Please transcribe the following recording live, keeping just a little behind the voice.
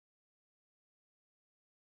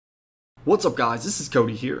What's up guys, this is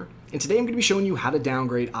Cody here, and today I'm going to be showing you how to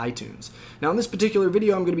downgrade iTunes. Now in this particular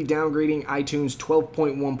video I'm going to be downgrading iTunes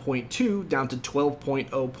 12.1.2 down to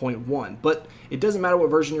 12.0.1, but it doesn't matter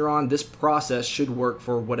what version you're on, this process should work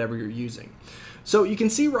for whatever you're using. So you can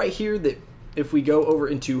see right here that if we go over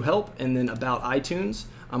into Help and then About iTunes,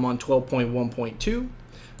 I'm on 12.1.2.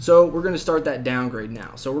 So we're going to start that downgrade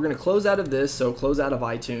now. So we're going to close out of this, so close out of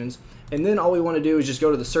iTunes, and then all we want to do is just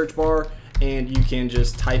go to the search bar and you can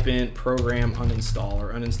just type in program uninstall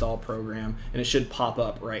or uninstall program and it should pop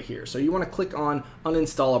up right here. So you want to click on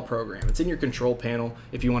uninstall a program. It's in your control panel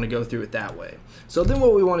if you want to go through it that way. So then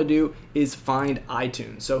what we want to do is find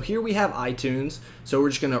iTunes. So here we have iTunes. So we're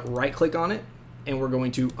just going to right click on it and we're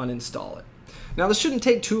going to uninstall it. Now this shouldn't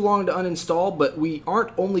take too long to uninstall, but we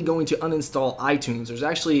aren't only going to uninstall iTunes. There's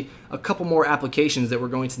actually a couple more applications that we're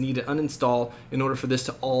going to need to uninstall in order for this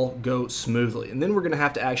to all go smoothly. And then we're going to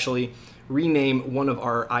have to actually rename one of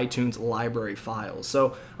our iTunes library files.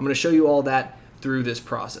 So I'm going to show you all that through this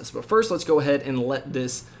process. But first let's go ahead and let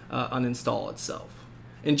this uninstall itself.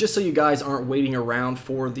 And just so you guys aren't waiting around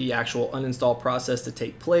for the actual uninstall process to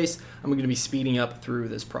take place, I'm going to be speeding up through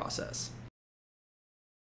this process.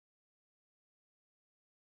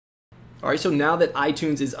 Alright, so now that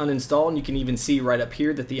iTunes is uninstalled, and you can even see right up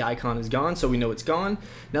here that the icon is gone, so we know it's gone.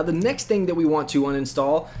 Now the next thing that we want to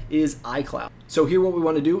uninstall is iCloud. So here what we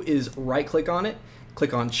want to do is right click on it,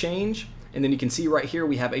 click on change, and then you can see right here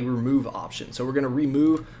we have a remove option. So we're going to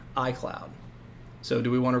remove iCloud. So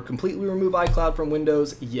do we want to completely remove iCloud from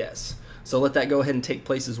Windows? Yes. So let that go ahead and take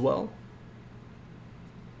place as well.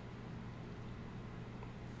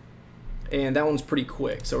 And that one's pretty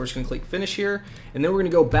quick. So we're just going to click finish here, and then we're going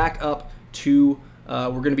to go back up to we're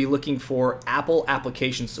going to be looking for Apple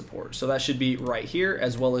application support. So that should be right here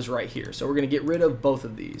as well as right here. So we're going to get rid of both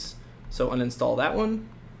of these. So uninstall that one.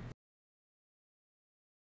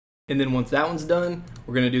 And then once that one's done,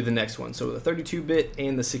 we're going to do the next one. So the 32-bit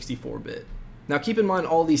and the 64-bit. Now keep in mind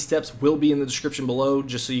all these steps will be in the description below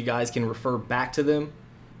just so you guys can refer back to them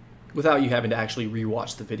without you having to actually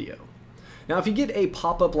rewatch the video. Now if you get a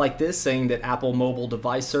pop-up like this saying that Apple mobile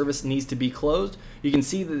device service needs to be closed, you can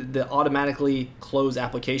see that the automatically close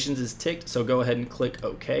applications is ticked, so go ahead and click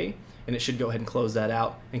OK, and it should go ahead and close that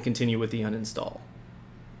out and continue with the uninstall.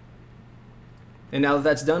 And now that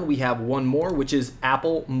that's done, we have one more, which is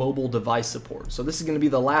Apple mobile device support. So this is going to be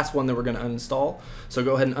the last one that we're going to uninstall, so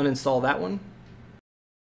go ahead and uninstall that one.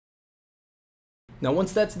 Now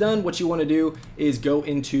once that's done, what you want to do is go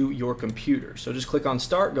into your computer. So just click on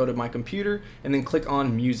start, go to my computer, and then click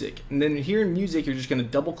on music. And then here in music, you're just going to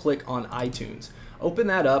double click on iTunes. Open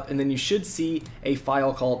that up, and then you should see a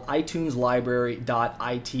file called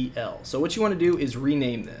ituneslibrary.itl. So what you want to do is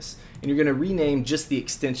rename this, and you're going to rename just the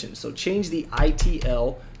extension. So change the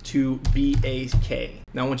ITL to BAK.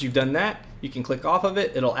 Now once you've done that, you can click off of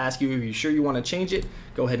it. It'll ask you if you're sure you want to change it.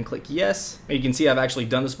 Go ahead and click yes. And you can see I've actually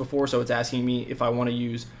done this before, so it's asking me if I want to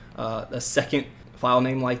use a second file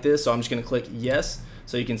name like this. So I'm just going to click yes.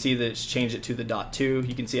 So you can see that it's changed it to the .2.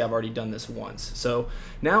 You can see I've already done this once. So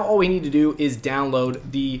now all we need to do is download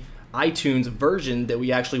the iTunes version that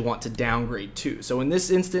we actually want to downgrade to. So in this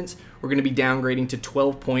instance, we're going to be downgrading to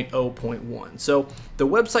 12.0.1. So the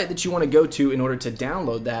website that you want to go to in order to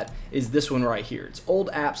download that is this one right here. It's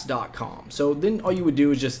oldapps.com. So then all you would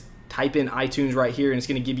do is just type in iTunes right here, and it's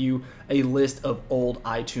going to give you a list of old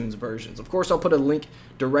iTunes versions. Of course, I'll put a link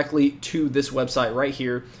directly to this website right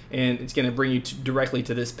here, and it's going to bring you directly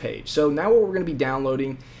to this page. So now what we're going to be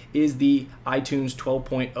downloading is the iTunes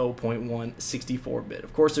 12.0.1 64-bit.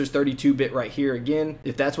 Of course, there's 32-bit right here again,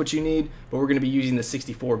 if that's what you need, but we're going to be using the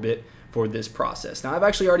 64-bit for this process. Now, I've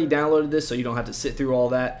actually already downloaded this, so you don't have to sit through all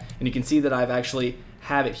that, and you can see that I've actually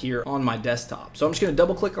have it here on my desktop. So I'm just going to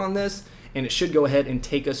double click on this, and it should go ahead and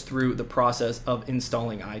take us through the process of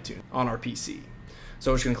installing iTunes on our PC.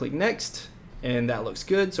 So we're just going to click next, and that looks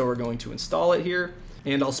good, so we're going to install it here,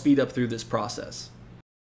 and I'll speed up through this process.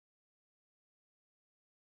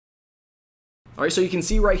 Alright, so you can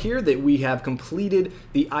see right here that we have completed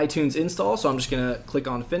the iTunes install, so I'm just going to click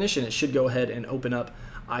on finish, and it should go ahead and open up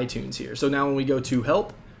iTunes here. So now when we go to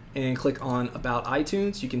help and click on about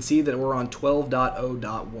iTunes, you can see that we're on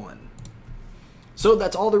 12.0.1. So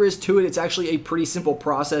that's all there is to it. It's actually a pretty simple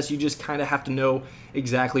process. You just kind of have to know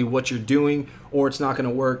exactly what you're doing, or it's not going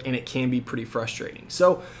to work, and it can be pretty frustrating.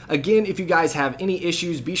 So again, if you guys have any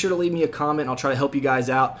issues, be sure to leave me a comment. I'll try to help you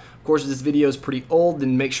guys out. Of course, if this video is pretty old,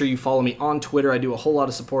 then make sure you follow me on Twitter. I do a whole lot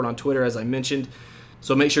of support on Twitter, as I mentioned.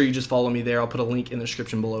 So make sure you just follow me there. I'll put a link in the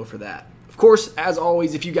description below for that. Of course, as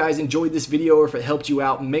always, if you guys enjoyed this video or if it helped you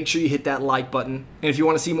out, make sure you hit that like button. And if you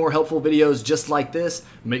want to see more helpful videos just like this,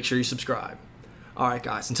 make sure you subscribe. All right,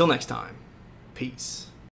 guys, until next time, peace.